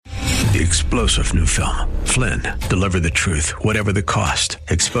The explosive new film, Flynn, deliver the truth, whatever the cost,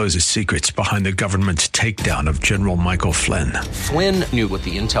 exposes secrets behind the government's takedown of General Michael Flynn. Flynn knew what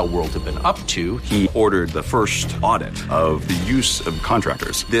the intel world had been up to. He ordered the first audit of the use of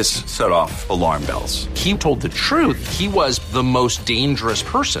contractors. This set off alarm bells. He told the truth. He was the most dangerous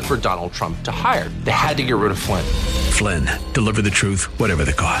person for Donald Trump to hire. They had to get rid of Flynn. Flynn, deliver the truth, whatever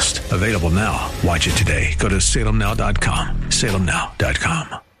the cost. Available now. Watch it today. Go to salemnow.com.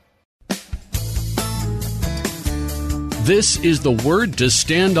 salemnow.com. This is the Word to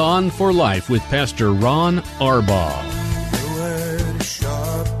Stand On for Life with Pastor Ron Arbaugh. The word is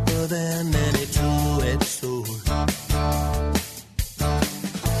sharper than any two-edged sword,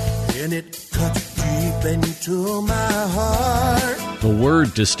 and it cuts deep into my heart. The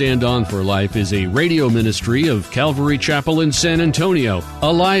Word to Stand On for Life is a radio ministry of Calvary Chapel in San Antonio,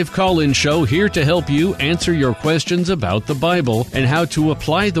 a live call-in show here to help you answer your questions about the Bible and how to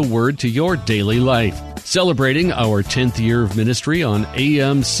apply the Word to your daily life. Celebrating our 10th year of ministry on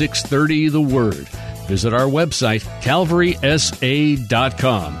AM 630 The Word. Visit our website,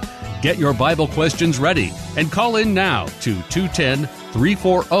 calvarysa.com. Get your Bible questions ready and call in now to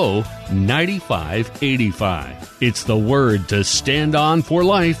 210-340-9585. It's the Word to Stand On for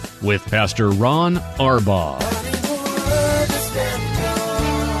Life with Pastor Ron Arbaugh.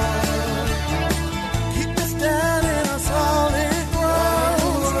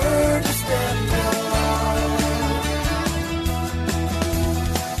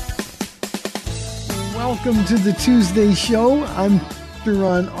 Welcome to the Tuesday show. I'm Pastor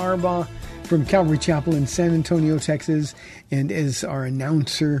Ron Arbaugh from Calvary Chapel in San Antonio, Texas. And as our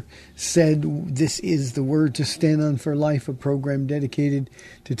announcer said, this is the Word to Stand On for Life, a program dedicated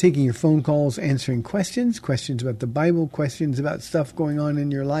to taking your phone calls, answering questions about the Bible, questions about stuff going on in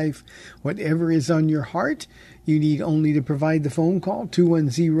your life, whatever is on your heart. You need only to provide the phone call,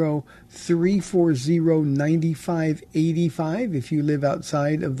 210-340-9585. If you live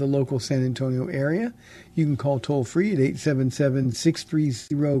outside of the local San Antonio area, you can call toll-free at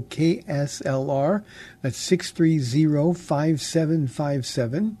 877-630-KSLR. That's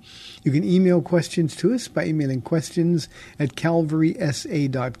 630-5757. You can email questions to us by emailing questions at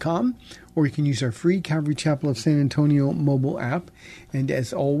calvarysa.com, or you can use our free Calvary Chapel of San Antonio mobile app. And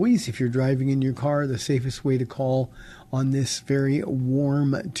as always, if you're driving in your car, the safest way to call on this very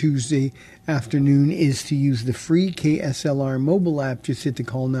warm Tuesday afternoon is to use the free KSLR mobile app. Just hit the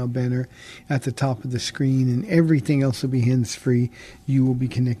Call Now banner at the top of the screen, and everything else will be hands-free. You will be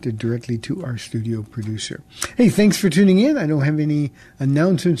connected directly to our studio producer. Hey, thanks for tuning in. I don't have any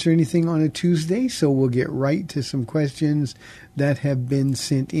announcements or anything on a Tuesday, so we'll get right to some questions that have been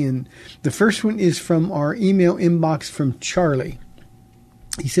sent in. The first one is from our email inbox from Charlie.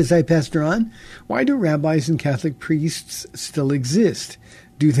 He says, "Hi, Pastor Ron. Why do rabbis and Catholic priests still exist?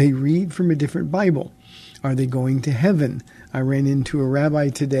 Do they read from a different Bible? Are they going to heaven? I ran into a rabbi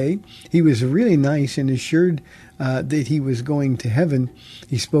today. He was really nice and assured that he was going to heaven.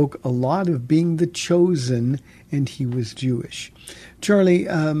 He spoke a lot of being the chosen, and he was Jewish." Charlie,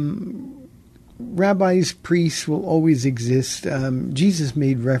 rabbis, priests will always exist. Jesus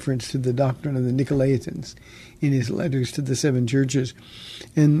made reference to the doctrine of the Nicolaitans in his letters to the seven churches.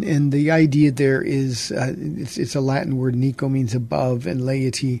 And the idea there is, it's a Latin word, Nico means above, and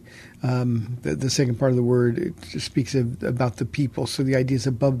laity, the second part of the word, it speaks about the people. So the idea is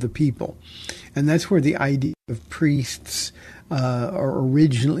above the people. And that's where the idea of priests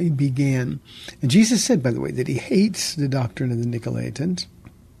originally began. And Jesus said, by the way, that he hates the doctrine of the Nicolaitans,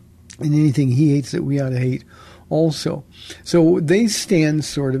 and anything he hates that we ought to hate also. So they stand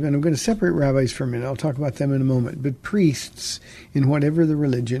sort of, and I'm going to separate rabbis for a minute. I'll talk about them in a moment. But priests, in whatever the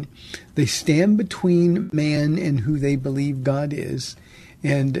religion, they stand between man and who they believe God is.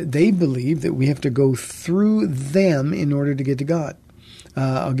 And they believe that we have to go through them in order to get to God.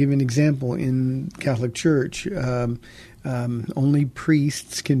 I'll give you an example. In Catholic Church, only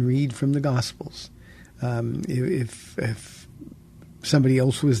priests can read from the Gospels. If somebody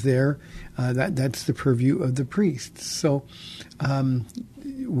else was there, that's the purview of the priests. So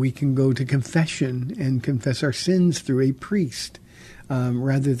we can go to confession and confess our sins through a priest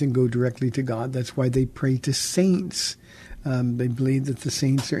rather than go directly to God. That's why they pray to saints. They believe that the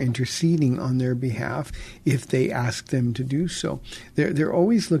saints are interceding on their behalf if they ask them to do so. They're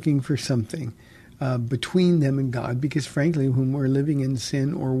always looking for something between them and God, because frankly, when we're living in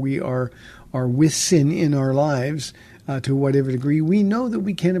sin or we are with sin in our lives, to whatever degree, we know that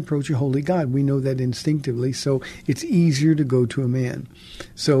we can't approach a holy God. We know that instinctively, so it's easier to go to a man.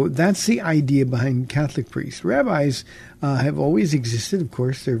 So that's the idea behind Catholic priests. Rabbis have always existed, of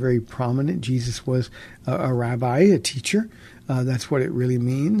course. They're very prominent. Jesus was a rabbi, a teacher. That's what it really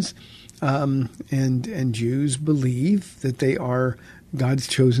means. And Jews believe that they are God's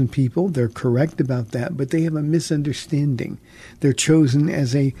chosen people. They're correct about that, but they have a misunderstanding. They're chosen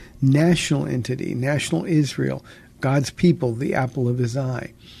as a national entity, national Israel, God's people, the apple of his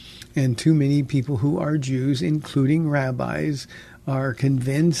eye. And too many people who are Jews, including rabbis, are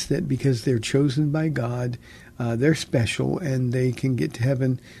convinced that because they're chosen by God, they're special and they can get to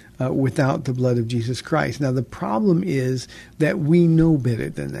heaven without the blood of Jesus Christ. Now, the problem is that we know better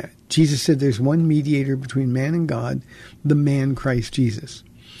than that. Jesus said there's one mediator between man and God, the man Christ Jesus.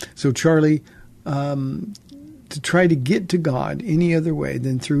 So, Charlie, to try to get to God any other way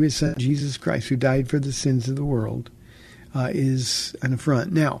than through his son, Jesus Christ, who died for the sins of the world, is an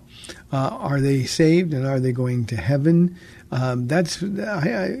affront. Now, are they saved and are they going to heaven? That's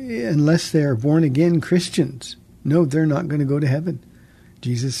unless they're born-again Christians. No, they're not going to go to heaven.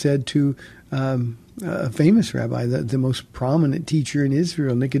 Jesus said to a famous rabbi, the most prominent teacher in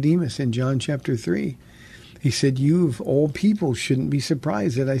Israel, Nicodemus, in John chapter 3, he said, you of all people shouldn't be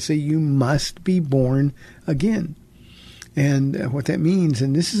surprised that I say you must be born again. And what that means,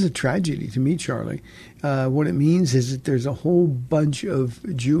 and this is a tragedy to me, Charlie, what it means is that there's a whole bunch of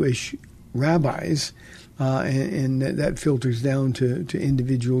Jewish rabbis, and that filters down to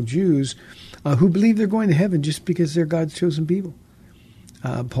individual Jews, who believe they're going to heaven just because they're God's chosen people.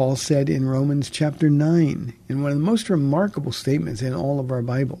 Paul said in Romans chapter 9, in one of the most remarkable statements in all of our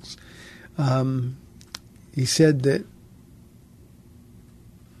Bibles, he said that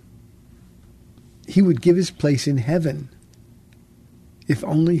he would give his place in heaven if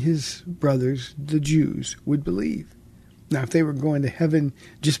only his brothers, the Jews, would believe. Now, if they were going to heaven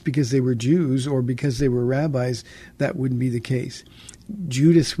just because they were Jews or because they were rabbis, that wouldn't be the case.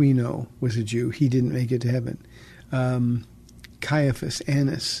 Judas, we know, was a Jew. He didn't make it to heaven. Caiaphas,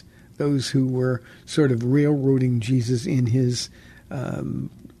 Annas, those who were sort of railroading Jesus in his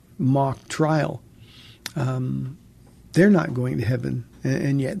mock trial, they're not going to heaven,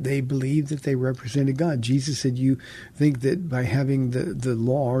 and yet they believe that they represented God. Jesus said, you think that by having the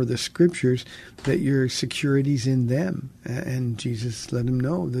law or the scriptures that your security's in them, and Jesus let them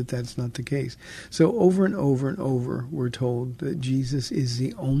know that that's not the case. So over and over and over, we're told that Jesus is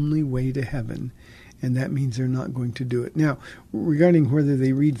the only way to heaven, and that means they're not going to do it. Now, regarding whether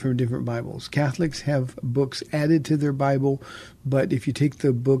they read from different Bibles, Catholics have books added to their Bible, but if you take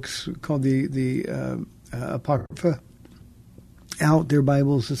the books called the Apocrypha out, their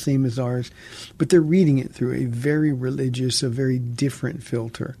Bible's the same as ours, but they're reading it through a very religious, a very different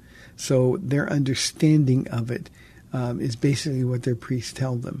filter. So their understanding of it is basically what their priests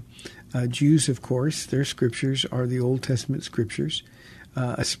tell them. Jews, of course, their scriptures are the Old Testament scriptures.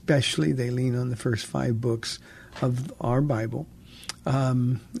 Especially they lean on the first 5 books of our Bible.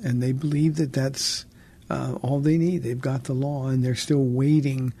 And they believe that that's all they need. They've got the law, and they're still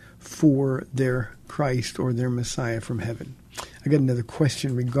waiting for their Christ or their Messiah from heaven. I got another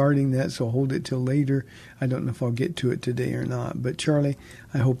question regarding that, so I'll hold it till later. I don't know if I'll get to it today or not. But Charlie,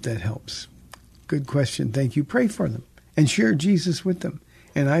 I hope that helps. Good question. Thank you. Pray for them and share Jesus with them.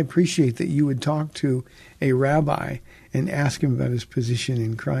 And I appreciate that you would talk to a rabbi and ask him about his position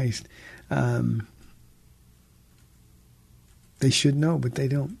in Christ. They should know, but they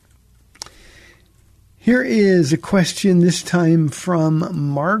don't. Here is a question, this time from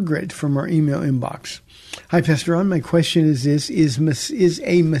Margaret from our email inbox. Hi, Pastor Ron. My question is this. Is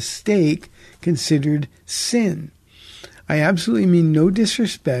a mistake considered sin? I absolutely mean no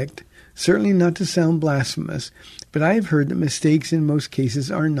disrespect, certainly not to sound blasphemous, but I have heard that mistakes in most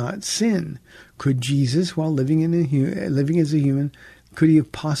cases are not sin. Could Jesus, while living as a human, could he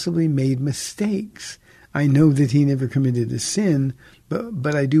have possibly made mistakes? I know that he never committed a sin,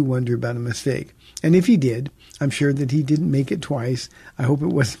 but I do wonder about a mistake. And if he did, I'm sure that he didn't make it twice. I hope it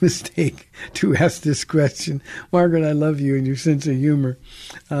was a mistake to ask this question. Margaret, I love you and your sense of humor.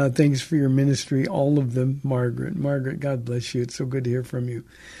 Thanks for your ministry, all of them, Margaret. Margaret, God bless you. It's so good to hear from you.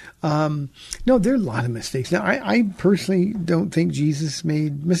 No, there are a lot of mistakes. Now, I personally don't think Jesus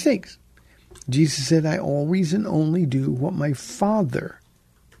made mistakes. Jesus said, I always and only do what my Father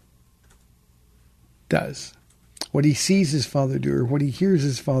does, what he sees his Father do, or what he hears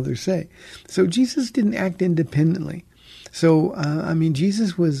his Father say. So Jesus didn't act independently. So,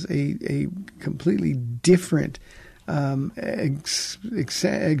 Jesus was a completely different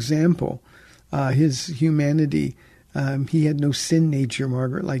example. His humanity, he had no sin nature,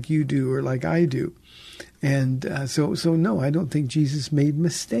 Margaret, like you do or like I do. And so no, I don't think Jesus made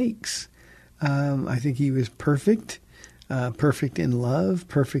mistakes. I think he was perfect, perfect in love,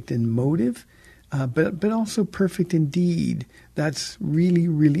 perfect in motive, but also perfect in deed. That's really,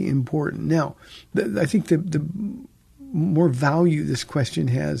 really important. Now, I think the more value this question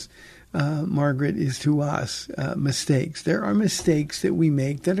has, Margaret, is to us, mistakes. There are mistakes that we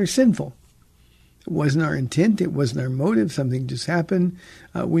make that are sinful. It wasn't our intent. It wasn't our motive. Something just happened.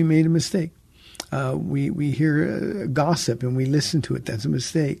 We made a mistake. We hear gossip and we listen to it. That's a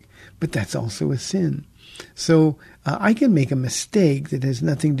mistake. But that's also a sin. So I can make a mistake that has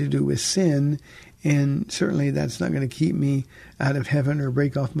nothing to do with sin, and certainly that's not going to keep me out of heaven or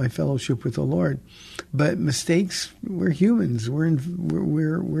break off my fellowship with the Lord. But mistakes, we're humans.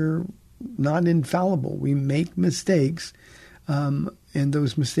 We're not infallible. We make mistakes, and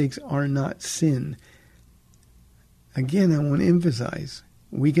those mistakes are not sin. Again, I want to emphasize,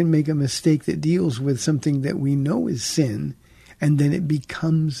 we can make a mistake that deals with something that we know is sin, and then it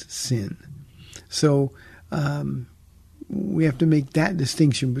becomes sin. So we have to make that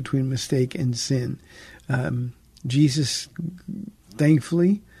distinction between mistake and sin. Jesus,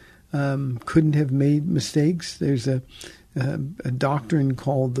 thankfully, couldn't have made mistakes. There's a doctrine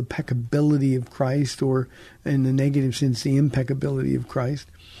called the peccability of Christ, or in the negative sense, the impeccability of Christ.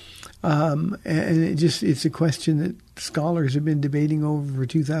 And it's a question that scholars have been debating over for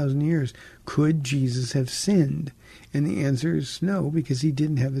 2,000 years. Could Jesus have sinned? And the answer is no, because he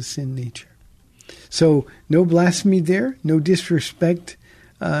didn't have a sin nature. So no blasphemy there, no disrespect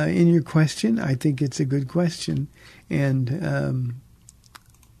in your question. I think it's a good question. And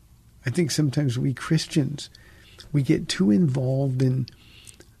I think sometimes we Christians, we get too involved in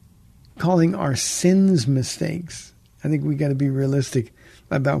calling our sins mistakes. I think we got to be realistic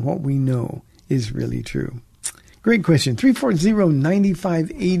about what we know is really true. Great question.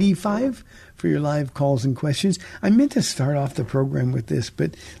 340-9585 for your live calls and questions. I meant to start off the program with this,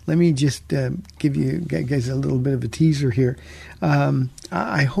 but let me just give you guys a little bit of a teaser here.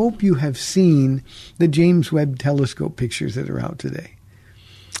 I hope you have seen the James Webb Telescope pictures that are out today.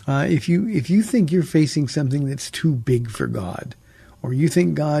 If you think you're facing something that's too big for God, or you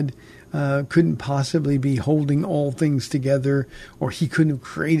think God couldn't possibly be holding all things together, or he couldn't have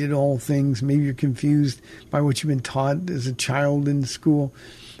created all things, maybe you're confused by what you've been taught as a child in school,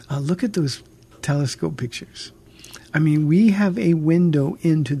 look at those telescope pictures. I mean, we have a window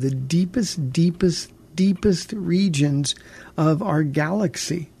into the deepest regions of our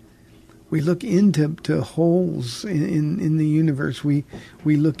galaxy. We look into holes in the universe. We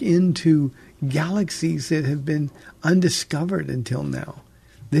look into galaxies that have been undiscovered until now.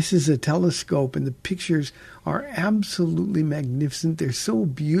 This is a telescope, and the pictures are absolutely magnificent. They're so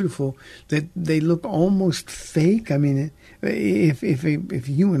beautiful that they look almost fake. I mean, if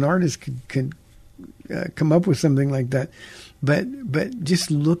you, an artist, could come up with something like that, but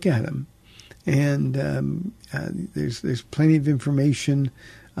just look at them, and there's plenty of information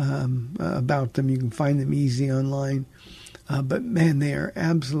about them. You can find them easy online. But man, they are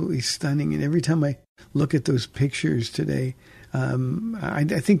absolutely stunning. And every time I look at those pictures today, I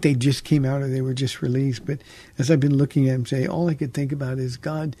think they just came out or they were just released. But as I've been looking at them today, all I could think about is,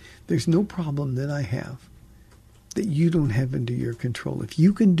 God, there's no problem that I have that you don't have under your control. If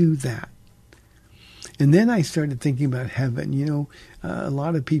you can do that. And then I started thinking about heaven. You know, a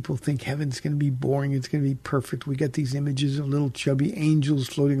lot of people think heaven's going to be boring. It's going to be perfect. We get these images of little chubby angels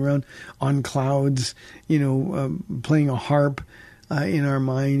floating around on clouds, playing a harp in our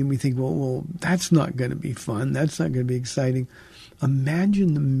mind. And we think, well, that's not going to be fun. That's not going to be exciting.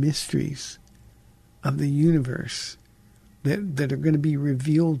 Imagine the mysteries of the universe that are going to be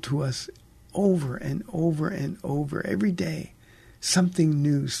revealed to us over and over and over every day. Something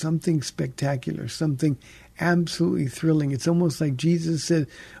new, something spectacular, something absolutely thrilling. It's almost like Jesus said,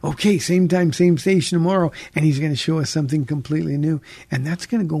 okay, same time, same station tomorrow, and he's going to show us something completely new. And that's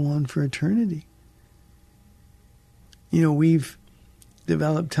going to go on for eternity. You know, we've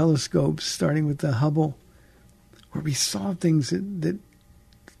developed telescopes, starting with the Hubble, where we saw things that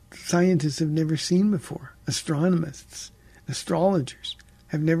scientists have never seen before. Astronomers, astrologers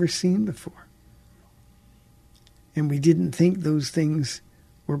have never seen before. And we didn't think those things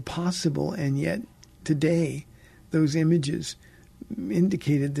were possible, and yet today those images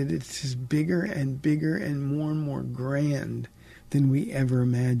indicated that it's just bigger and bigger and more grand than we ever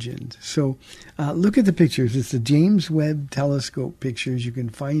imagined. So look at the pictures. It's the James Webb Telescope pictures. You can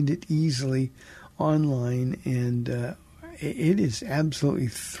find it easily online, and it is absolutely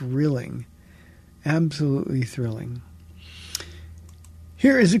thrilling. Absolutely thrilling.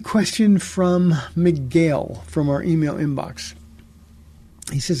 Here is a question from Miguel from our email inbox.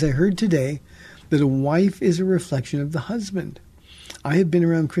 He says, I heard today that a wife is a reflection of the husband. I have been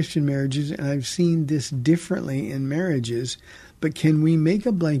around Christian marriages, and I've seen this differently in marriages, but can we make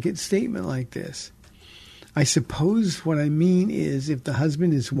a blanket statement like this? I suppose what I mean is, if the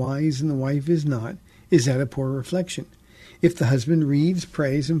husband is wise and the wife is not, is that a poor reflection? If the husband reads,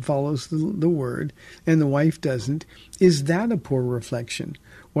 prays, and follows the word, and the wife doesn't, is that a poor reflection?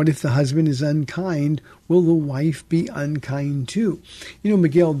 What if the husband is unkind? Will the wife be unkind too? You know,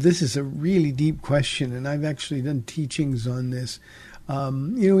 Miguel, this is a really deep question, and I've actually done teachings on this.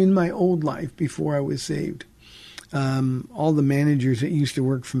 In my old life before I was saved, all the managers that used to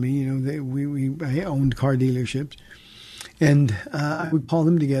work for me, I owned car dealerships. And I would call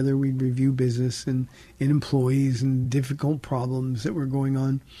them together. We'd review business and employees and difficult problems that were going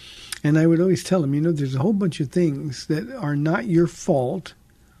on. And I would always tell them, there's a whole bunch of things that are not your fault,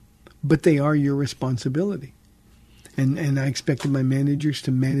 but they are your responsibility. And I expected my managers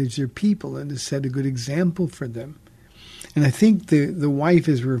to manage their people and to set a good example for them. And I think the wife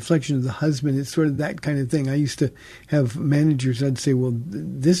is a reflection of the husband. It's sort of that kind of thing. I used to have managers, I'd say, well,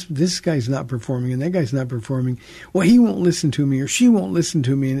 this guy's not performing and that guy's not performing. Well, he won't listen to me or she won't listen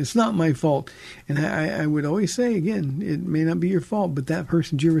to me, and it's not my fault. And I would always say, again, it may not be your fault, but that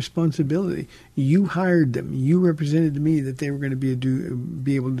person's your responsibility. You hired them. You represented to me that they were going to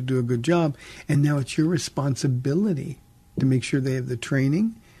be able to do a good job. And now it's your responsibility to make sure they have the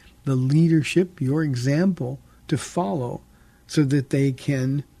training, the leadership, your example to follow, so that they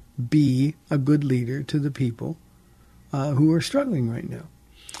can be a good leader to the people who are struggling right now.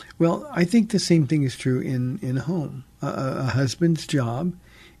 Well, I think the same thing is true in a home. A husband's job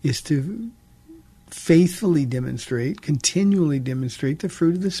is to faithfully continually demonstrate the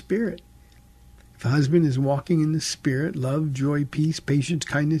fruit of the Spirit. If a husband is walking in the Spirit, love, joy, peace, patience,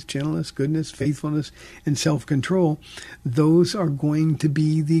 kindness, gentleness, goodness, faithfulness, and self-control, those are going to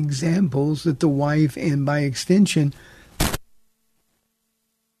be the examples that the wife, and by extension,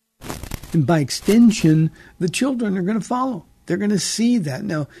 the children are going to follow. They're going to see that.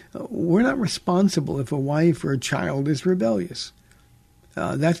 Now, we're not responsible if a wife or a child is rebellious.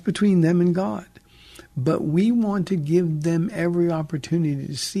 That's between them and God. But we want to give them every opportunity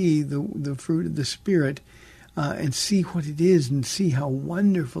to see the fruit of the Spirit and see what it is and see how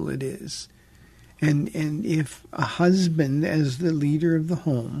wonderful it is. And if a husband, as the leader of the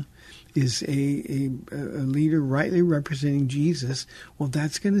home, is a leader rightly representing Jesus, well,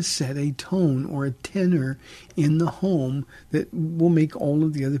 that's going to set a tone or a tenor in the home that will make all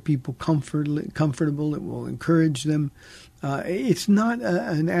of the other people comfortable. It will encourage them. It's not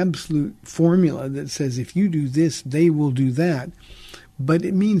an absolute formula that says if you do this, they will do that. But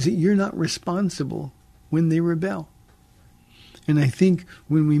it means that you're not responsible when they rebel. And I think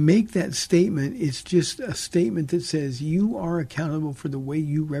when we make that statement, it's just a statement that says you are accountable for the way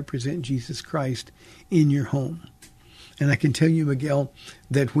you represent Jesus Christ in your home. And I can tell you, Miguel,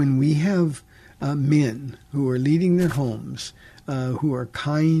 that when we have men who are leading their homes, who are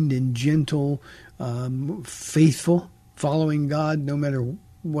kind and gentle, faithful, following God no matter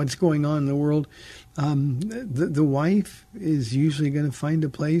what's going on in the world, the wife is usually going to find a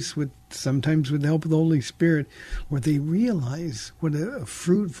place, sometimes with the help of the Holy Spirit, where they realize what a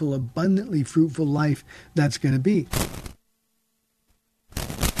fruitful, abundantly fruitful life that's going to be.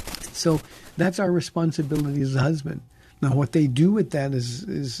 So that's our responsibility as a husband. Now, what they do with that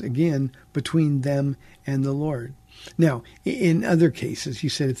is again, between them and the Lord. Now, in other cases, you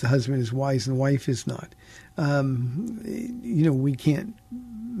said if the husband is wise and the wife is not, we can't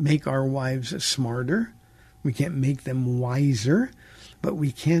make our wives smarter. We can't make them wiser, but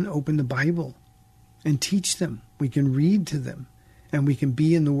we can open the Bible and teach them. We can read to them, and we can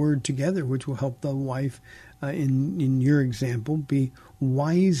be in the Word together, which will help the wife, in your example, be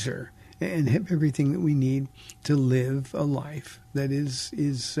wiser and have everything that we need to live a life that is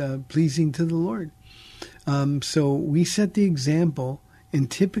pleasing to the Lord. So we set the example, and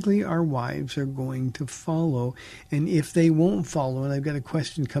typically our wives are going to follow. And if they won't follow, and I've got a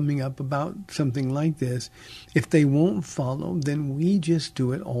question coming up about something like this, if they won't follow, then we just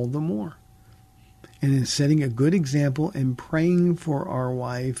do it all the more. And in setting a good example and praying for our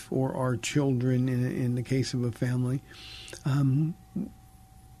wife or our children, in the case of a family,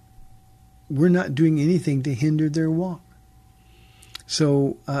 we're not doing anything to hinder their walk.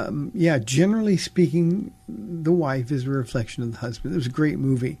 So, generally speaking, the wife is a reflection of the husband. It was a great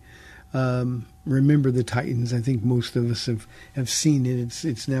movie. Remember the Titans. I think most of us have seen it.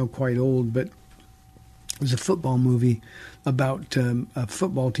 It's now quite old, but it was a football movie about a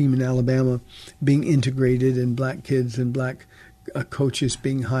football team in Alabama being integrated and black kids and black coaches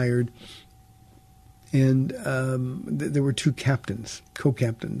being hired. And there were two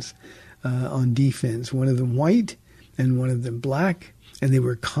co-captains on defense, one of them white and one of them black. And they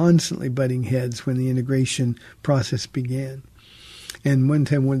were constantly butting heads when the integration process began. And one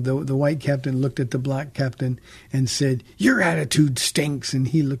time when the white captain looked at the black captain and said, "Your attitude stinks." And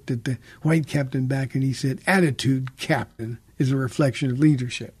he looked at the white captain back and he said, "Attitude, captain, is a reflection of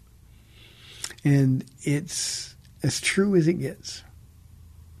leadership." And it's as true as it gets.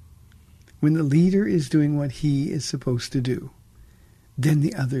 When the leader is doing what he is supposed to do, then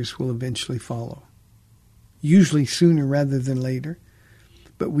the others will eventually follow. Usually sooner rather than later.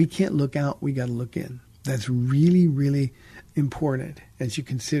 But we can't look out, we got to look in. That's really, really important as you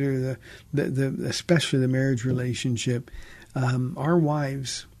consider the especially the marriage relationship. Our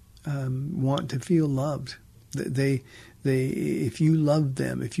wives want to feel loved. They if you love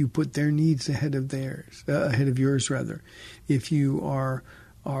them, if you put their needs ahead of yours rather, if you are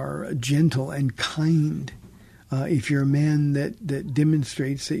gentle and kind, if you're a man that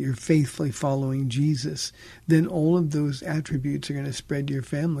demonstrates that you're faithfully following Jesus, then all of those attributes are going to spread to your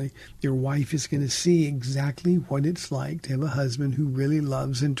family. Your wife is going to see exactly what it's like to have a husband who really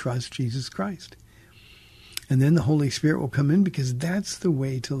loves and trusts Jesus Christ. And then the Holy Spirit will come in, because that's the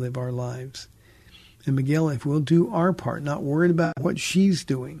way to live our lives. And Miguel, if we'll do our part, not worried about what she's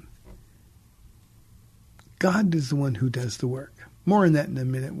doing, God is the one who does the work. More on that in a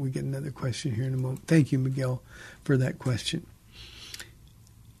minute. We get another question here in a moment. Thank you, Miguel, for that question.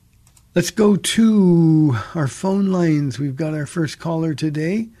 Let's go to our phone lines. We've got our first caller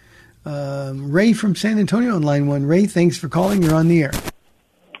today. Ray from San Antonio on line 1. Ray, thanks for calling. You're on the air.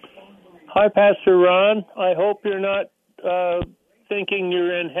 Hi, Pastor Ron. I hope you're not thinking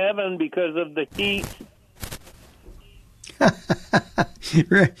you're in heaven because of the heat.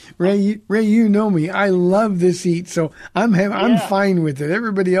 Ray, you know me. I love this heat, so I'm fine with it.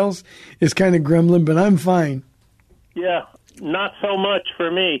 Everybody else is kind of grumbling, but I'm fine. Yeah, not so much for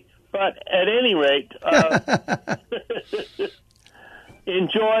me. But at any rate,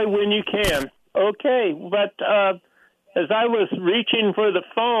 enjoy when you can. Okay, but as I was reaching for the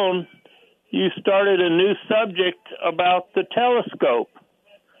phone, you started a new subject about the telescope.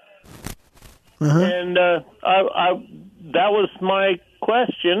 Uh-huh. And that was my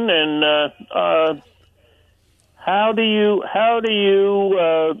question. And how do you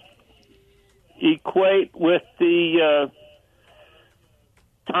equate with the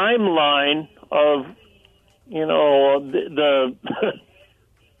timeline of the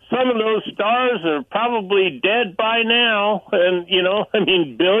some of those stars are probably dead by now, and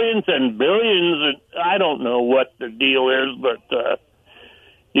billions and billions. I don't know what the deal is, but.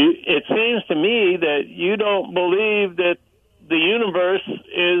 It seems to me that you don't believe that the universe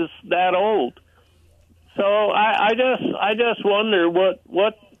is that old. So I just wonder what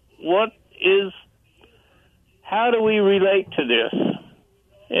is, how do we relate to this?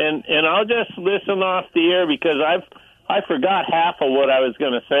 And I'll just listen off the air because I forgot half of what I was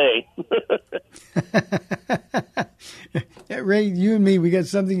going to say. Ray, you and me, we got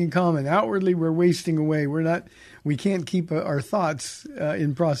something in common. Outwardly, we're wasting away. We can't keep our thoughts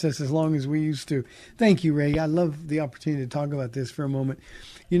in process as long as we used to. Thank you, Ray. I love the opportunity to talk about this for a moment.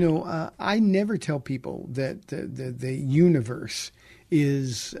 I never tell people that the universe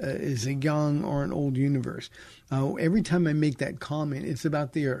is a young or an old universe. Every time I make that comment, it's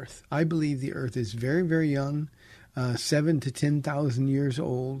about the Earth. I believe the Earth is very, very young. 7,000 to 10,000 years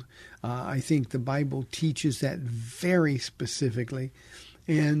old. I think the Bible teaches that very specifically.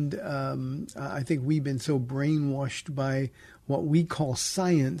 And I think we've been so brainwashed by what we call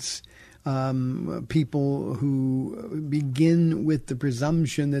science, people who begin with the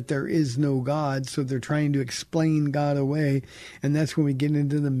presumption that there is no God, so they're trying to explain God away. And that's when we get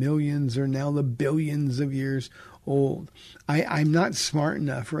into the millions or now the billions of years old. I'm not smart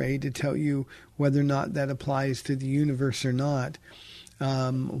enough, Ray, to tell you whether or not that applies to the universe or not.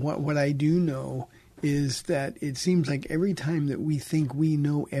 What I do know is that it seems like every time that we think we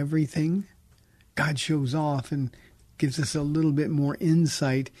know everything, God shows off and gives us a little bit more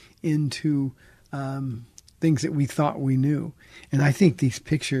insight into things that we thought we knew. And I think these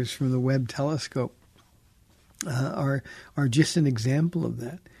pictures from the Webb telescope are just an example of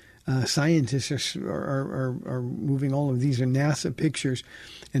that. Scientists are moving all of these are NASA pictures,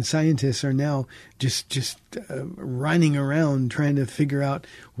 and scientists are now just running around trying to figure out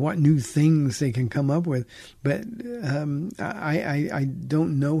what new things they can come up with. But I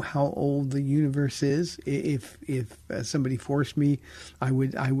don't know how old the universe is. If somebody forced me, I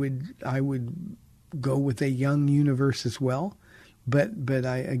would go with a young universe as well. But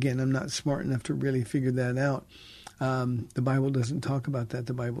I'm not smart enough to really figure that out. The Bible doesn't talk about that.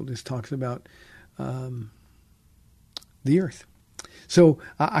 The Bible just talks about the earth. So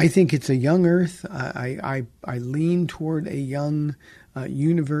I think it's a young earth. I lean toward a young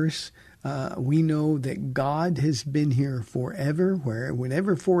universe. We know that God has been here forever,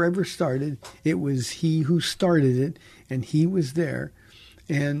 whenever forever started, it was He who started it, and He was there,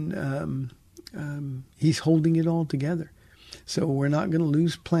 and He's holding it all together. So we're not going to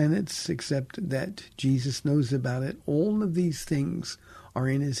lose planets, except that Jesus knows about it. All of these things are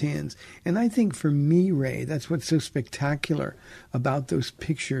in His hands. And I think for me, Ray, that's what's so spectacular about those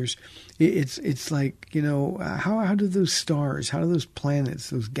pictures. It's like, how do those stars, how do those planets,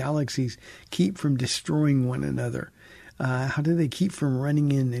 those galaxies keep from destroying one another? How do they keep from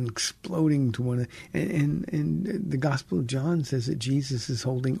running in and exploding to one another? And the Gospel of John says that Jesus is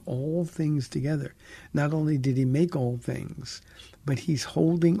holding all things together. Not only did He make all things, but He's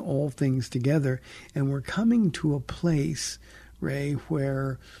holding all things together. And we're coming to a place, Ray,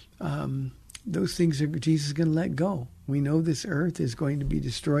 where those things Jesus is going to let go. We know this earth is going to be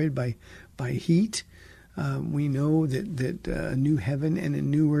destroyed by heat. We know that a new heaven and a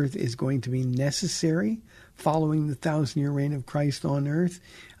new earth is going to be necessary following the 1,000-year reign of Christ on earth.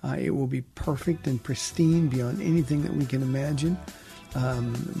 It will be perfect and pristine beyond anything that we can imagine.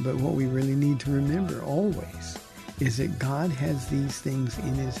 But what we really need to remember always is that God has these things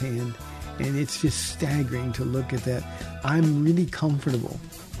in His hand, and it's just staggering to look at that. I'm really comfortable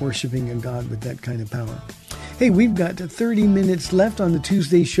worshiping a God with that kind of power. Hey, we've got 30 minutes left on the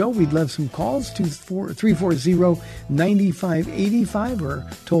Tuesday show. We'd love some calls, 340-9585 or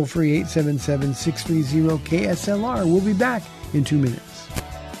toll-free 877-630-KSLR. We'll be back in 2 minutes.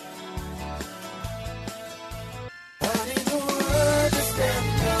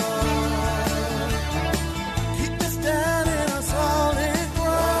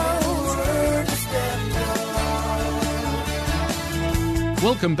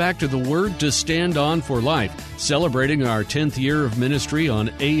 Welcome back to the Word to Stand On for Life, celebrating our 10th year of ministry on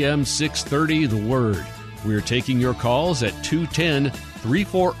AM 630 The Word. We're taking your calls at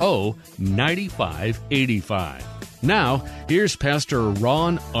 210-340-9585. Now, here's Pastor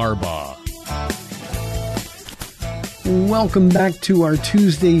Ron Arbaugh. Welcome back to our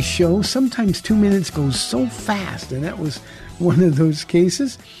Tuesday show. Sometimes 2 minutes goes so fast, and that was one of those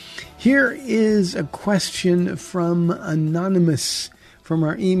cases. Here is a question from Anonymous from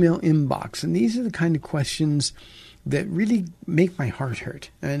our email inbox. And these are the kind of questions that really make my heart hurt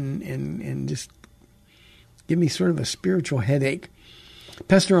and just give me sort of a spiritual headache.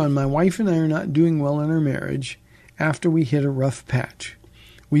 Pastor Ron, my wife and I are not doing well in our marriage after we hit a rough patch.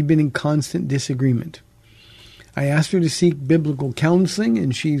 We've been in constant disagreement. I asked her to seek biblical counseling,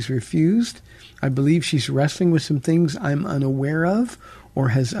 and she's refused. I believe she's wrestling with some things I'm unaware of or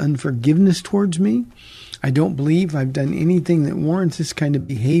has unforgiveness towards me. I don't believe I've done anything that warrants this kind of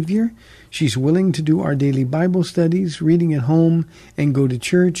behavior. She's willing to do our daily Bible studies, reading at home, and go to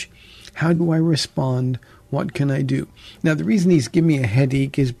church. How do I respond? What can I do? Now, the reason he's giving me a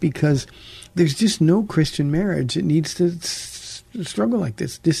headache is because there's just no Christian marriage that needs to struggle like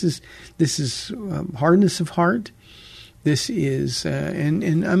this. This is hardness of heart. This is,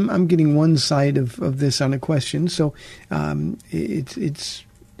 and I'm getting one side of this on a question. So it's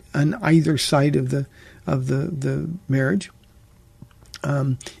on either side of the marriage.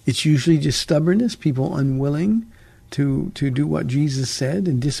 It's usually just stubbornness, people unwilling to do what Jesus said,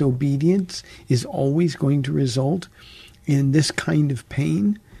 and disobedience is always going to result in this kind of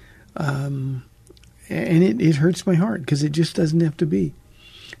pain. And it hurts my heart because it just doesn't have to be.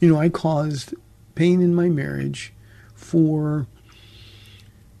 I caused pain in my marriage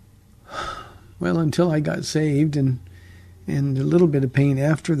until I got saved, and a little bit of pain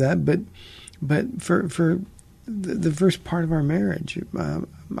after that, but for the first part of our marriage,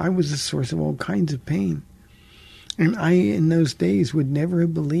 I was the source of all kinds of pain. And I, in those days, would never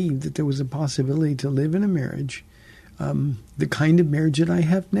have believed that there was a possibility to live in a marriage, the kind of marriage that I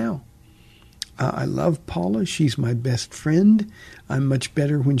have now. I love Paula. She's my best friend. I'm much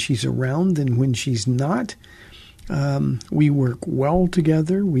better when she's around than when she's not. We work well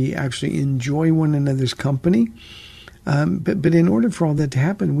together. We actually enjoy one another's company. But in order for all that to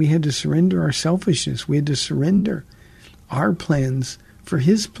happen, we had to surrender our selfishness. We had to surrender our plans for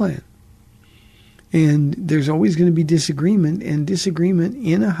His plan. And there's always going to be disagreement, and disagreement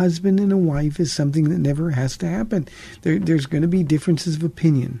in a husband and a wife is something that never has to happen. There's going to be differences of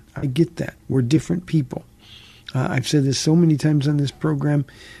opinion. I get that. We're different people. I've said this so many times on this program,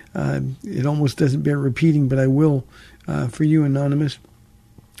 it almost doesn't bear repeating, but I will for you, Anonymous.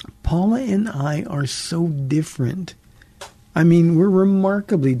 Paula and I are so different. I mean, we're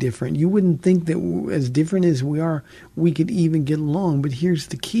remarkably different. You wouldn't think that as different as we are, we could even get along. But here's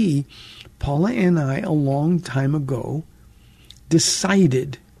the key. Paula and I, a long time ago,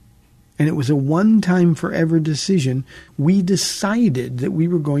 decided, And it was a one-time forever decision. We decided that we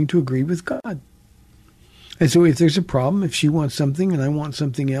were going to agree with God. And so if there's a problem, if she wants something and I want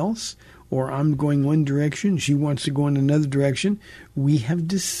something else, or I'm going one direction, she wants to go in another direction, we have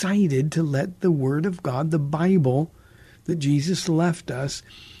decided to let the Word of God, the Bible that Jesus left us,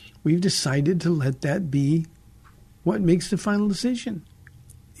 we've decided to let that be what makes the final decision.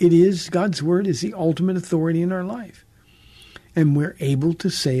 It is, God's Word is the ultimate authority in our life. And we're able to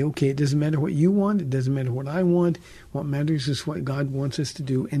say, okay, it doesn't matter what you want. It doesn't matter what I want. What matters is what God wants us to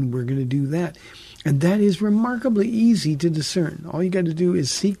do, and we're going to do that. And that is remarkably easy to discern. All you got to do is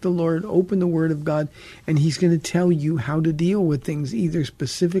seek the Lord, open the Word of God, and He's going to tell you how to deal with things, either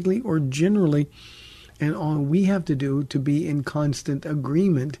specifically or generally. And all we have to do to be in constant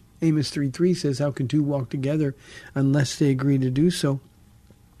agreement. Amos 3:3 says, how can two walk together unless they agree to do so?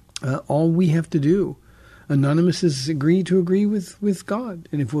 All we have to do, Anonymous, is agree with God.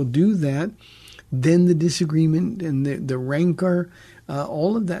 And if we'll do that, then the disagreement and the rancor,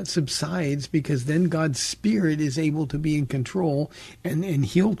 all of that subsides, because then God's Spirit is able to be in control, and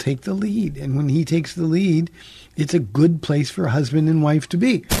He'll take the lead. And when He takes the lead, it's a good place for a husband and wife to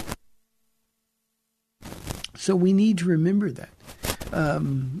be. So we need to remember that.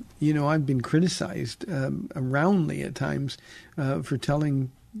 I've been criticized roundly at times for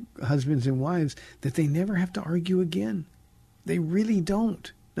telling husbands and wives that they never have to argue again. They really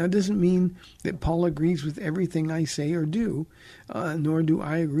don't. Now, it doesn't mean that Paul agrees with everything I say or do, nor do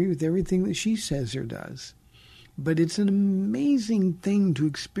I agree with everything that she says or does. But it's an amazing thing to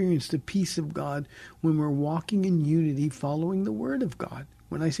experience the peace of God when we're walking in unity, following the Word of God.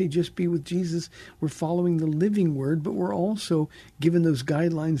 When I say just be with Jesus, we're following the living Word, but we're also given those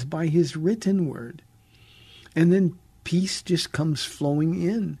guidelines by His written Word. And then peace just comes flowing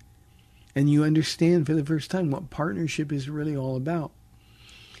in. And you understand for the first time what partnership is really all about.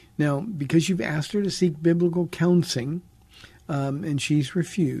 Now, because you've asked her to seek biblical counseling, and she's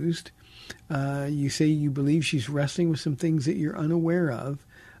refused, you say you believe she's wrestling with some things that you're unaware of,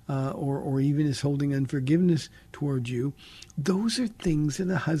 or even is holding unforgiveness toward you. Those are things that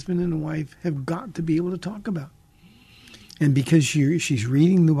a husband and a wife have got to be able to talk about. And because she's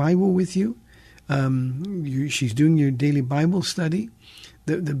reading the Bible with you, she's doing your daily Bible study,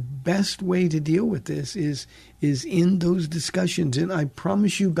 the best way to deal with this is in those discussions. And I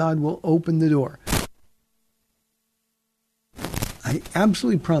promise you, God will open the door. I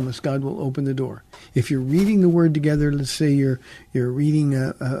absolutely promise God will open the door. If you're reading the Word together, let's say you're reading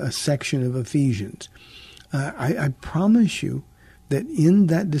a section of Ephesians, I promise you that in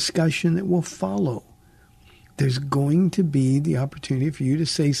that discussion that will follow, there's going to be the opportunity for you to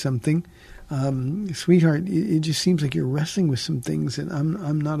say something. Sweetheart, it just seems like you're wrestling with some things that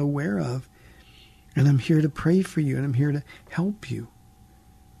I'm not aware of. And I'm here to pray for you, and I'm here to help you.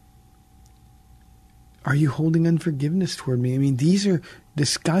 Are you holding unforgiveness toward me? I mean, these are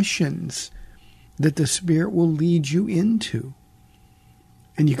discussions that the Spirit will lead you into.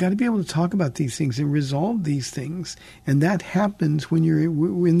 And you've got to be able to talk about these things and resolve these things. And that happens when you're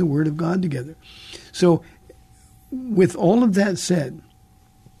in the Word of God together. So with all of that said,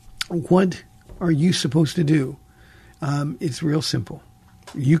 what are you supposed to do? It's real simple.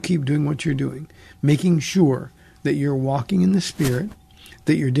 You keep doing what you're doing, making sure that you're walking in the Spirit,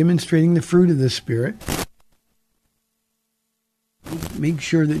 that you're demonstrating the fruit of the Spirit. Make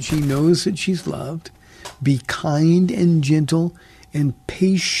sure that she knows that she's loved. Be kind and gentle and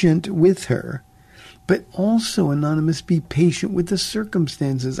patient with her. But also, Anonymous, be patient with the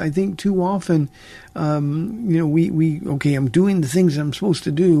circumstances. I think too often, okay, I'm doing the things I'm supposed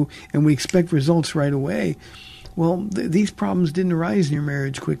to do, and we expect results right away. Well, these problems didn't arise in your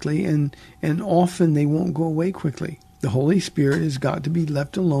marriage quickly, and often they won't go away quickly. The Holy Spirit has got to be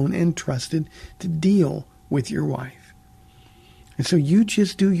left alone and trusted to deal with your wife. And so you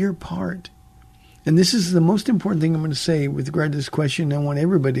just do your part. And this is the most important thing I'm going to say with regard to this question. I want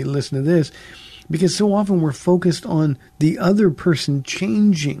everybody to listen to this, because so often we're focused on the other person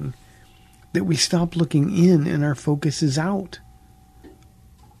changing that we stop looking in and our focus is out.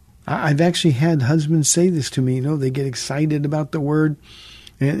 I've actually had husbands say this to me. They get excited about the Word,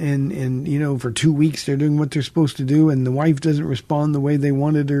 and for 2 weeks they're doing what they're supposed to do, and the wife doesn't respond the way they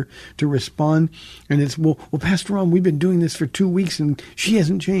wanted her to respond. And it's, well, Pastor Ron, we've been doing this for 2 weeks and she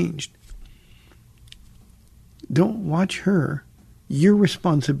hasn't changed. Don't watch her. Your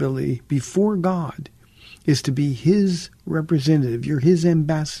responsibility before God is to be His representative. You're His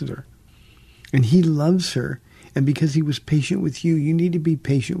ambassador. And He loves her. And because He was patient with you, you need to be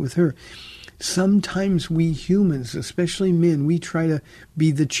patient with her. Sometimes we humans, especially men, we try to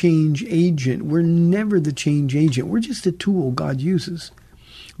be the change agent. We're never the change agent. We're just a tool God uses.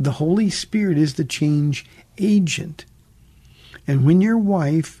 The Holy Spirit is the change agent. And when your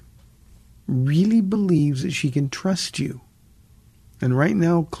wife really believes that she can trust you, and right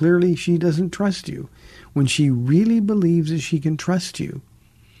now clearly she doesn't trust you, when she really believes that she can trust you,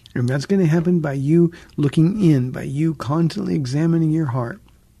 and that's going to happen by you looking in, by you constantly examining your heart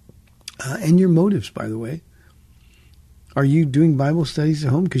and your motives, by the way. Are you doing Bible studies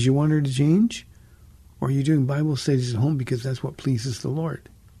at home because you want her to change? Or are you doing Bible studies at home because that's what pleases the Lord?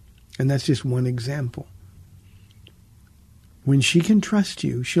 And that's just one example. When she can trust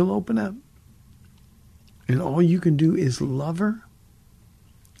you, she'll open up. And all you can do is love her.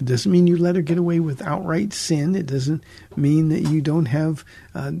 It doesn't mean you let her get away with outright sin. It doesn't mean that you don't have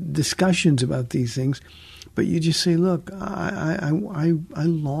discussions about these things. But you just say, look, I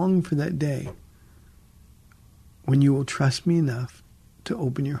long for that day when you will trust me enough to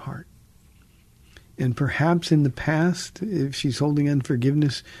open your heart. And perhaps in the past, if she's holding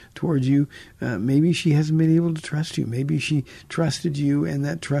unforgiveness towards you, maybe she hasn't been able to trust you. Maybe she trusted you and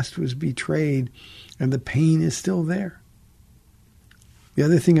that trust was betrayed and the pain is still there. The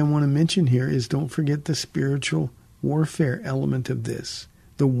other thing I want to mention here is don't forget the spiritual warfare element of this.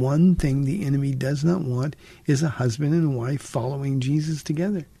 The one thing the enemy does not want is a husband and a wife following Jesus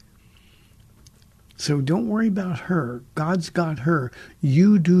together. So don't worry about her. God's got her.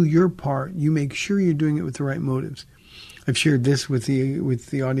 You do your part. You make sure you're doing it with the right motives. I've shared this with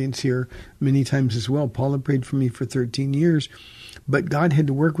the audience here many times as well. Paula prayed for me for 13 years, but God had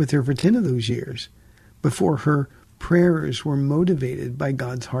to work with her for 10 of those years before her prayers were motivated by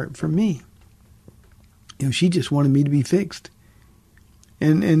God's heart for me. You know, she just wanted me to be fixed.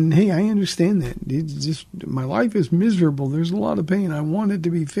 And hey, I understand that. It's just, my life is miserable. There's a lot of pain. I want it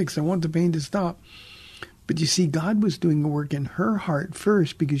to be fixed. I want the pain to stop. But you see, God was doing a work in her heart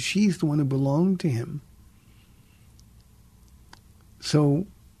first because she's the one who belonged to him. So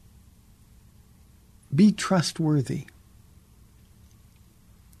be trustworthy.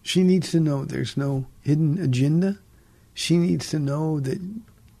 She needs to know there's no hidden agenda. She needs to know that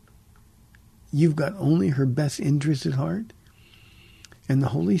you've got only her best interest at heart. And the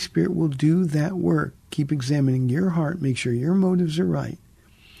Holy Spirit will do that work. Keep examining your heart. Make sure your motives are right.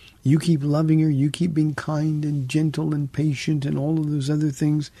 You keep loving her. You keep being kind and gentle and patient and all of those other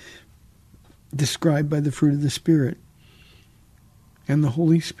things described by the fruit of the Spirit. And the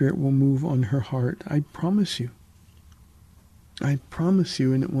Holy Spirit will move on her heart. I promise you. I promise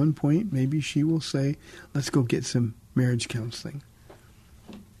you. And at one point, maybe she will say, let's go get some marriage counseling.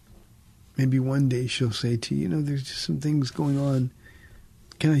 Maybe one day she'll say to you, there's just some things going on.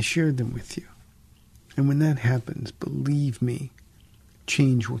 Can I share them with you? And when that happens, believe me,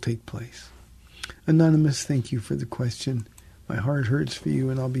 change will take place. Anonymous, thank you for the question. My heart hurts for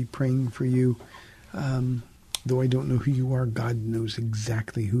you, and I'll be praying for you. Though I don't know who you are, God knows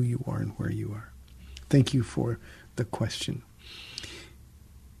exactly who you are and where you are. Thank you for the question.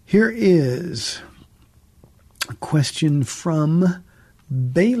 Here is a question from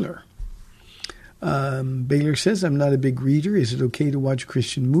Baylor. Baylor says, I'm not a big reader. Is it okay to watch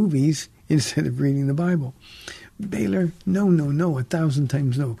Christian movies instead of reading the Bible? Baylor, no, 1,000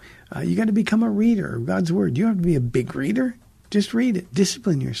 times no. You got to become a reader of God's Word. You don't have to be a big reader. Just read it.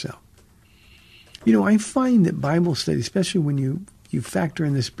 Discipline yourself. I find that Bible study, especially when you factor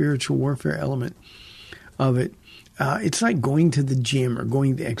in the spiritual warfare element of it, it's like going to the gym or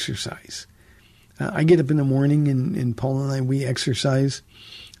going to exercise. I get up in the morning and Paul and I, we exercise.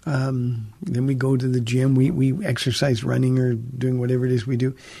 Then we go to the gym. We exercise running or doing whatever it is we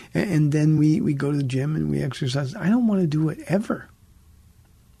do. And then we go to the gym and we exercise. I don't want to do it ever.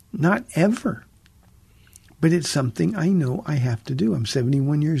 Not ever. But it's something I know I have to do. I'm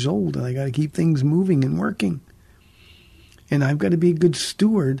 71 years old and I got to keep things moving and working. And I've got to be a good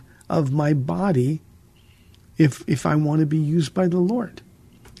steward of my body if I want to be used by the Lord.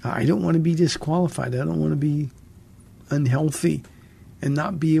 I don't want to be disqualified. I don't want to be unhealthy and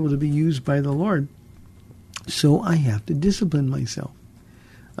not be able to be used by the Lord. So I have to discipline myself.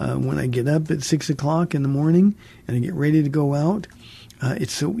 When I get up at 6 o'clock in the morning and I get ready to go out,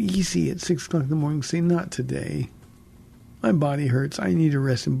 it's so easy at 6 o'clock in the morning to say, not today. My body hurts. I need a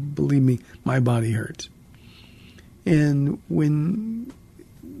rest. And believe me, my body hurts. And when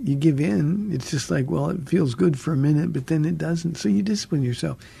you give in, it's just like, well, it feels good for a minute, but then it doesn't. So you discipline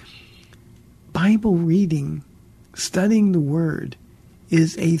yourself. Bible reading, studying the Word,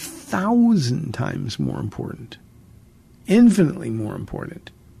 is 1,000 times more important. Infinitely more important.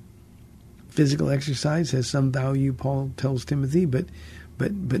 Physical exercise has some value, Paul tells Timothy, but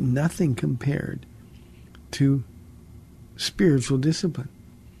nothing compared to spiritual discipline.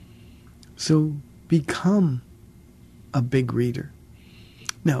 So become a big reader.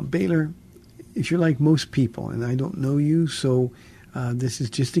 Now, Baylor, if you're like most people, and I don't know you, so this is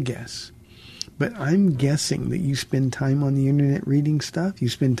just a guess, but I'm guessing that you spend time on the internet reading stuff. You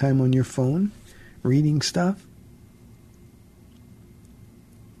spend time on your phone reading stuff.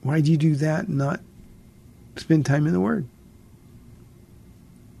 Why do you do that and not spend time in the Word?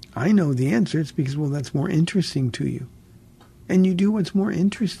 I know the answer. It's because, well, that's more interesting to you. And you do what's more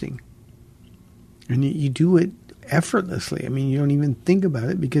interesting. And you do it effortlessly. I mean, you don't even think about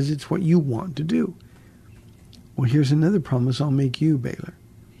it because it's what you want to do. Well, here's another promise I'll make you, Baylor.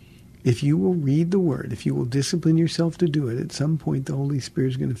 If you will read the Word, if you will discipline yourself to do it, at some point the Holy Spirit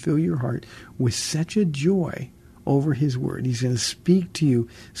is going to fill your heart with such a joy over His Word. He's going to speak to you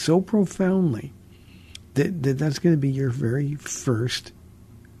so profoundly that's going to be your very first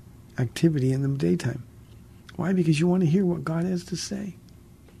activity in the daytime. Why? Because you want to hear what God has to say.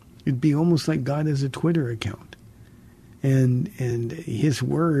 It'd be almost like God has a Twitter account. And His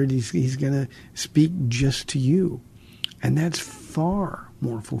Word, He's going to speak just to you. And that's far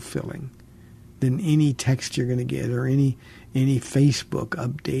more fulfilling than any text you're going to get or any Facebook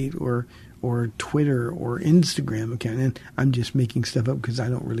update or Twitter or Instagram account. And I'm just making stuff up because I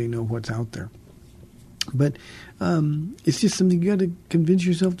don't really know what's out there. But it's just something you got to convince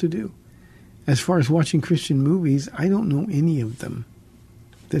yourself to do. As far as watching Christian movies, I don't know any of them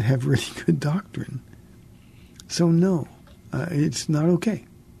that have really good doctrine. So no, it's not okay.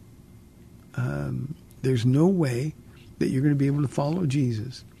 There's no way that you're going to be able to follow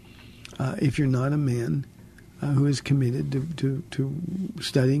Jesus if you're not a man who is committed to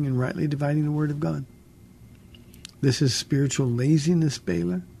studying and rightly dividing the Word of God. This is spiritual laziness,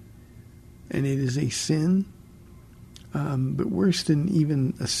 Baylor, and it is a sin. But worse than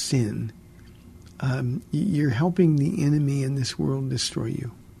even a sin, you're helping the enemy in this world destroy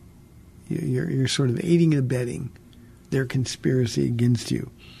you. You're sort of aiding and abetting their conspiracy against you.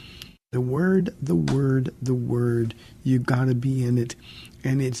 The Word, you've got to be in it,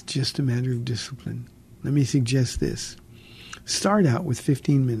 and it's just a matter of discipline. Let me suggest this. Start out with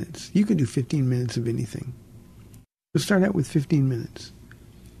 15 minutes. You can do 15 minutes of anything. But start out with 15 minutes.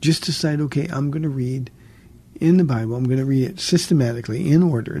 Just decide, okay, I'm going to read in the Bible. I'm going to read it systematically, in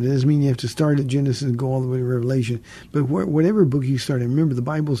order. It doesn't mean you have to start at Genesis and go all the way to Revelation. But whatever book you start in, remember, the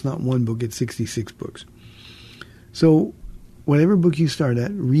Bible's not one book, it's 66 books. So whatever book you start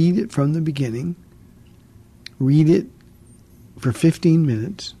at, read it from the beginning. Read it for 15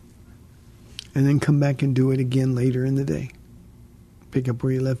 minutes. And then come back and do it again later in the day. Pick up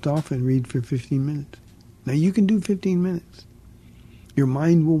where you left off and read for 15 minutes. Now you can do 15 minutes. Your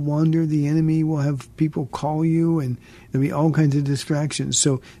mind will wander. The enemy will have people call you, and there'll be all kinds of distractions.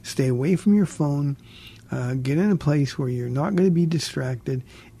 So stay away from your phone. Get in a place where you're not going to be distracted,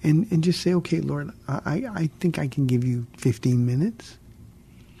 and just say, okay, Lord, I think I can give you 15 minutes.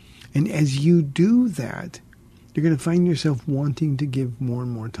 And as you do that, you're going to find yourself wanting to give more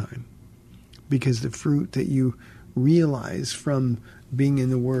and more time, because the fruit that you realize from being in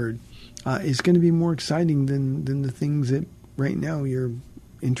the Word is going to be more exciting than the things that right now you're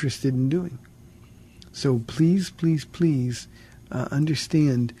interested in doing. So please, please, please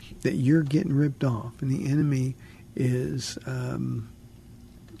understand that you're getting ripped off, and the enemy is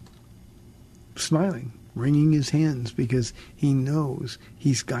smiling, wringing his hands, because he knows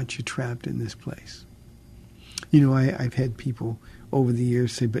he's got you trapped in this place. You know, I've had people over the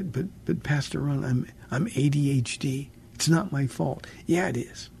years say, but Pastor Ron, I'm ADHD. It's not my fault. Yeah, it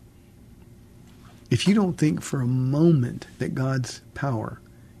is. If you don't think for a moment that God's power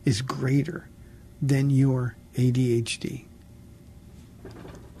is greater than your ADHD,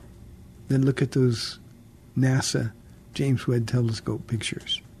 then look at those NASA James Webb Telescope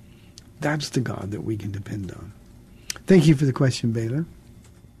pictures. That's the God that we can depend on. Thank you for the question, Baylor.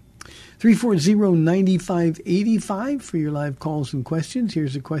 340-9585 for your live calls and questions.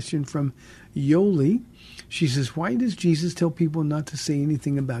 Here's a question from Yoli. She says, why does Jesus tell people not to say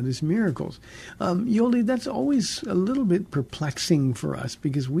anything about his miracles? Yoli, that's always a little bit perplexing for us,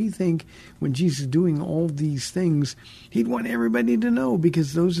 because we think when Jesus is doing all these things, he'd want everybody to know,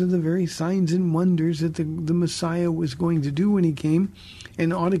 because those are the very signs and wonders that the Messiah was going to do when he came,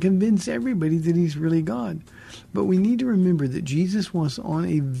 and ought to convince everybody that he's really God. But we need to remember that Jesus was on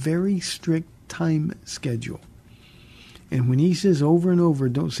a very strict time schedule. And when he says over and over,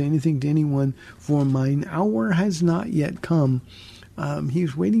 don't say anything to anyone, for mine hour has not yet come, he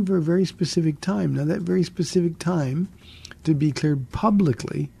was waiting for a very specific time. Now, that very specific time to be declared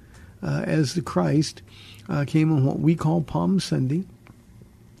publicly as the Christ came on what we call Palm Sunday.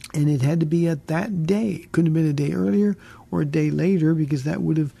 And it had to be at that day. It couldn't have been a day earlier or a day later, because that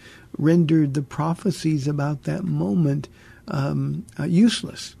would have rendered the prophecies about that moment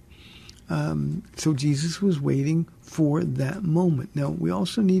useless. So Jesus was waiting for that moment. Now, we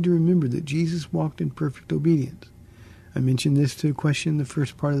also need to remember that Jesus walked in perfect obedience. I mentioned this to a question in the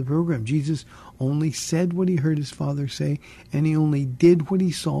first part of the program. Jesus only said what he heard his Father say, and he only did what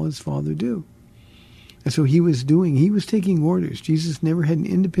he saw his Father do. And so he was taking orders. Jesus never had an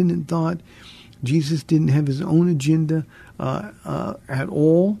independent thought. Jesus didn't have his own agenda at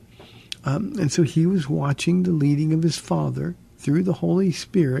all. And so he was watching the leading of his Father through the Holy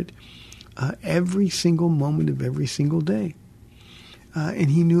Spirit every single moment of every single day. And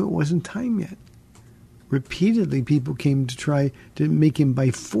he knew it wasn't time yet. Repeatedly, people came to try to make him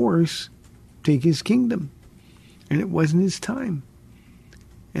by force take his kingdom. And it wasn't his time.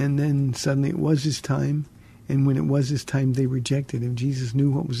 And then suddenly it was his time. And when it was his time, they rejected him. Jesus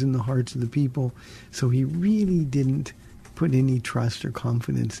knew what was in the hearts of the people. So he really didn't put any trust or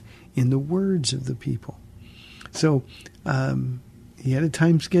confidence in the words of the people. So he had a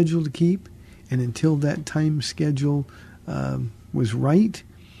time schedule to keep. And until that time schedule was right,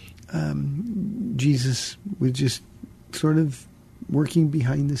 Jesus was just sort of working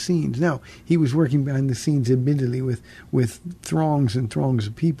behind the scenes. Now, he was working behind the scenes, admittedly, with throngs and throngs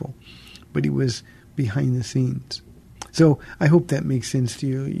of people, but he was behind the scenes. So I hope that makes sense to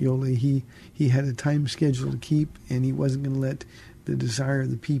you, Yole. He had a time schedule to keep, and he wasn't going to let the desire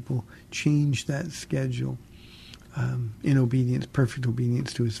of the people change that schedule in obedience, perfect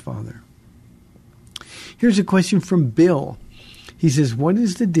obedience to his Father. Here's a question from Bill. He says, what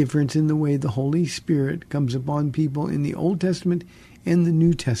is the difference in the way the Holy Spirit comes upon people in the Old Testament and the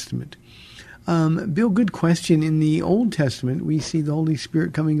New Testament? Bill, good question. In the Old Testament, we see the Holy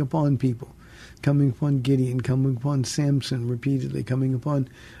Spirit coming upon people, coming upon Gideon, coming upon Samson repeatedly, coming upon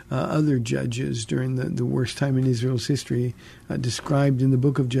other judges during the worst time in Israel's history, described in the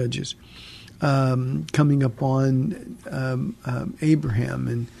book of Judges, coming upon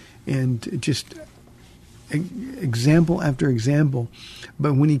Abraham and just example after example.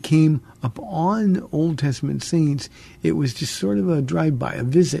 But when he came upon Old Testament saints, it was just sort of a drive-by, a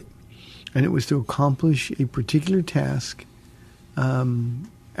visit. And it was to accomplish a particular task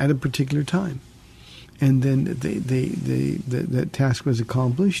at a particular time. And then that task was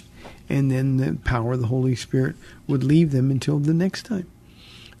accomplished, and then the power of the Holy Spirit would leave them until the next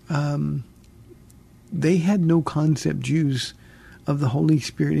time. They had no concept, Jews, of the Holy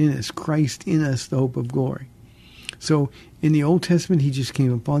Spirit in us, Christ in us, the hope of glory. So in the Old Testament, he just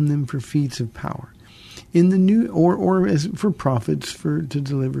came upon them for feats of power. In the New, or as for prophets to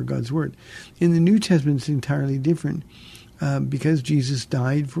deliver God's word. In the New Testament, it's entirely different because Jesus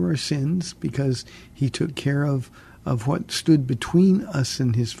died for our sins, because he took care of what stood between us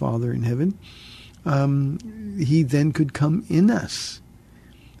and his Father in heaven. He then could come in us.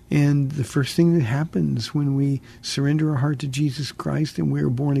 And the first thing that happens when we surrender our heart to Jesus Christ and we are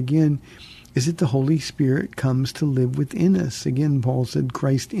born again is that the Holy Spirit comes to live within us. Again, Paul said,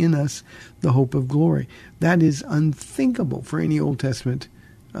 Christ in us, the hope of glory. That is unthinkable for any Old Testament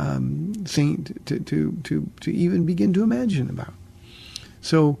saint to even begin to imagine about.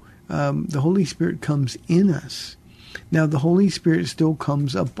 So the Holy Spirit comes in us. Now, the Holy Spirit still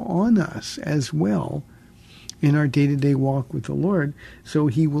comes upon us as well in our day-to-day walk with the Lord. So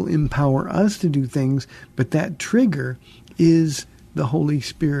he will empower us to do things, but that trigger is the Holy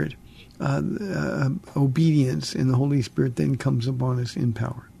Spirit obedience, and the Holy Spirit then comes upon us in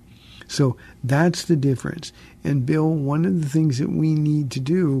power. So that's the difference. And Bill, one of the things that we need to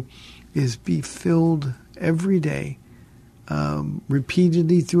do is be filled every day,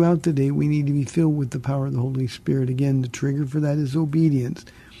 repeatedly throughout the day. We need to be filled with the power of the Holy Spirit. Again, the trigger for that is obedience.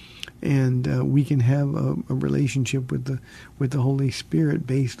 And we can have a relationship with the Holy Spirit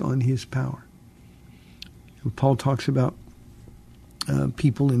based on his power. Paul talks about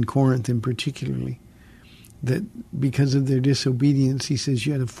people in Corinth in particularly, that because of their disobedience, he says,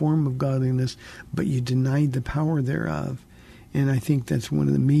 you had a form of godliness, but you denied the power thereof. And I think that's one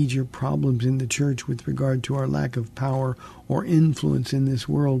of the major problems in the church with regard to our lack of power or influence in this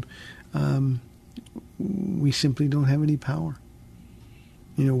world. We simply don't have any power.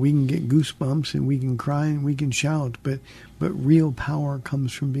 You know, we can get goosebumps and we can cry and we can shout, but real power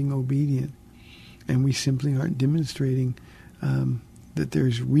comes from being obedient. And we simply aren't demonstrating that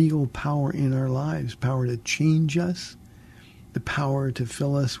there's real power in our lives, power to change us, the power to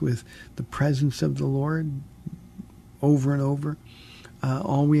fill us with the presence of the Lord over and over.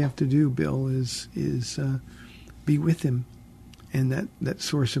 All we have to do, Bill, is be with him. And that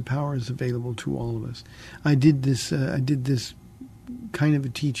source of power is available to all of us. I did this kind of a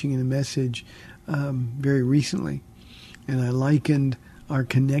teaching and a message very recently, and I likened our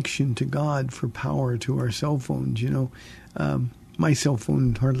connection to God for power to our cell phones. You know, My cell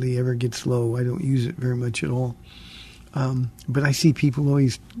phone hardly ever gets low. I don't use it very much at all. But I see people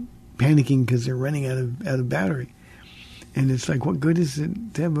always panicking because they're running out of battery. And it's like, what good is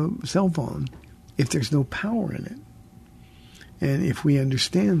it to have a cell phone if there's no power in it? And if we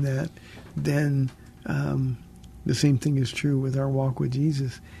understand that, then the same thing is true with our walk with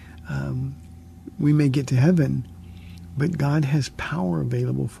Jesus. We may get to heaven, but God has power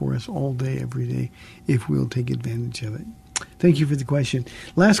available for us all day, every day, if we'll take advantage of it. Thank you for the question.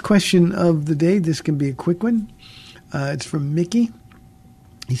 Last question of the day. This can be a quick one. It's from Mickey.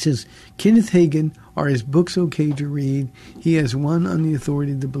 He says, Kenneth Hagin, are his books okay to read? He has one on the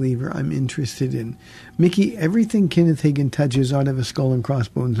authority of the believer I'm interested in. Mickey, everything Kenneth Hagin touches ought to have a skull and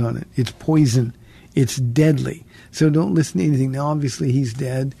crossbones on it. It's poison. It's deadly. So don't listen to anything. Now, obviously, he's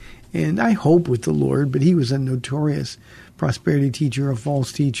dead, and I hope with the Lord, but he was a notorious prosperity teacher, a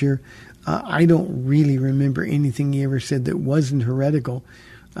false teacher. I don't really remember anything he ever said that wasn't heretical.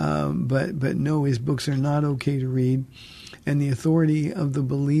 But no, his books are not okay to read. And the authority of the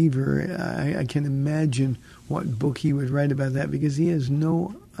believer, I can imagine what book he would write about that, because he has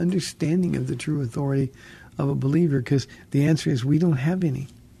no understanding of the true authority of a believer, because the answer is we don't have any.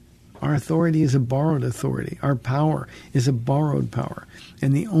 Our authority is a borrowed authority. Our power is a borrowed power.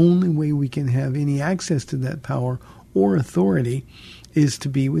 And the only way we can have any access to that power or authority is to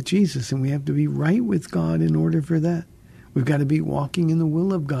be with Jesus. And we have to be right with God in order for that. We've got to be walking in the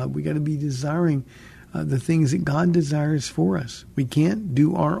will of God. We've got to be desiring the things that God desires for us. We can't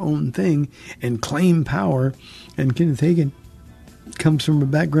do our own thing and claim power. And Kenneth Hagin comes from a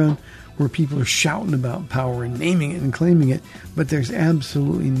background where people are shouting about power and naming it and claiming it, but there's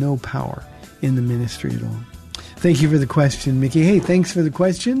absolutely no power in the ministry at all. Thank you for the question, Mickey. Hey, thanks for the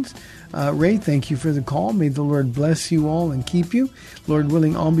questions. Ray, thank you for the call. May the Lord bless you all and keep you. Lord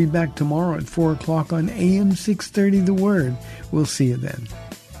willing, I'll be back tomorrow at 4 o'clock on AM 630 The Word. We'll see you then.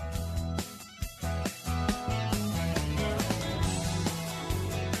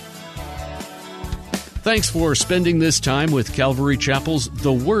 Thanks for spending this time with Calvary Chapel's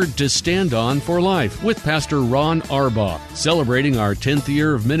The Word to Stand On for Life with Pastor Ron Arbaugh, celebrating our 10th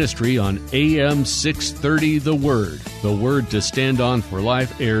year of ministry on AM 630 The Word. The Word to Stand On for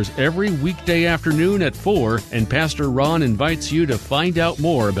Life airs every weekday afternoon at 4, and Pastor Ron invites you to find out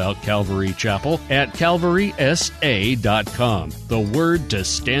more about Calvary Chapel at calvarysa.com. The Word to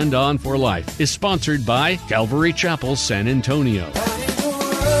Stand On for Life is sponsored by Calvary Chapel, San Antonio.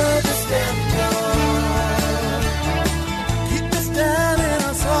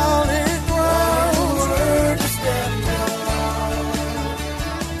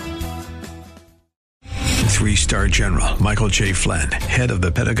 Three-star General Michael J. Flynn, head of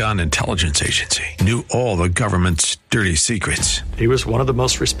the Pentagon Intelligence Agency, knew all the government's dirty secrets. He was one of the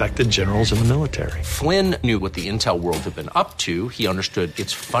most respected generals in the military. Flynn knew what the intel world had been up to. He understood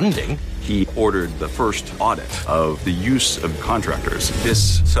its funding. He ordered the first audit of the use of contractors.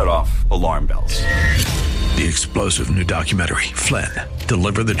 This set off alarm bells. The explosive new documentary, Flynn,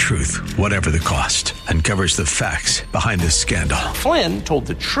 Deliver the Truth, Whatever the Cost, uncovers the facts behind this scandal. Flynn told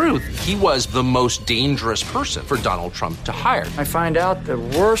the truth. He was the most dangerous person for Donald Trump to hire. I find out the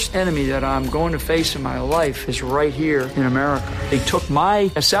worst enemy that I'm going to face in my life is right here in America. They took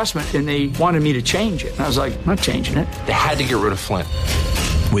my assessment and they wanted me to change it. And I was like, I'm not changing it. They had to get rid of Flynn.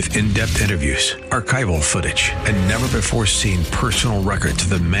 With in-depth interviews, archival footage, and never-before-seen personal records of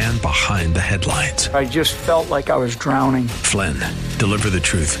the man behind the headlines. I just felt like I was drowning. Flynn, Deliver the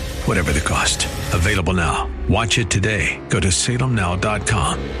Truth, Whatever the Cost. Available now. Watch it today. Go to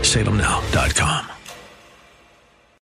salemnow.com. salemnow.com.